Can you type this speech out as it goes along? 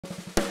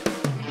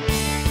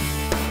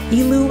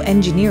ILWOO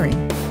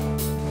Engineering.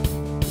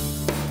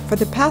 For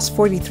the past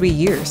 43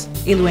 years,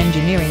 ILWOO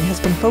Engineering has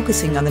been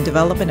focusing on the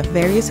development of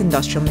various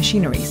industrial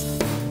machineries.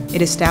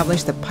 It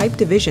established the pipe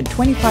division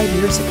 25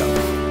 years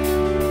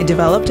ago. It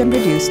developed and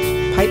produced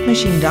pipe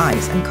machine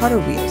dies and cutter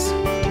wheels,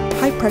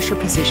 high-pressure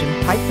precision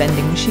pipe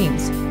bending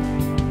machines,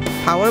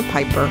 power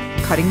piper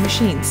cutting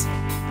machines,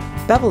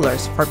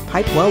 bevelers for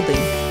pipe welding,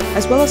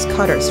 as well as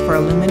cutters for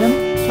aluminum,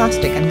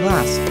 plastic, and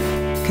glass,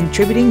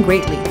 contributing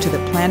greatly to the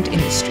plant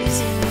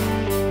industries.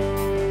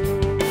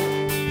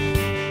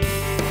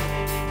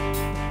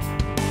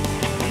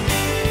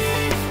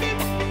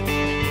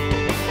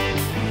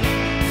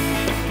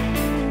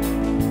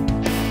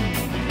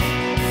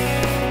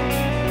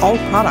 All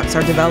products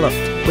are developed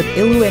with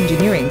ILWOO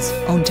Engineering's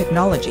own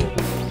technology.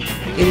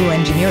 ILWOO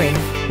Engineering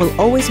will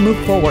always move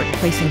forward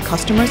placing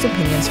customers'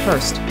 opinions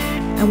first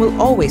and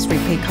will always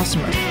repay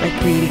customers by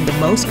creating the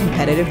most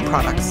competitive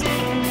products.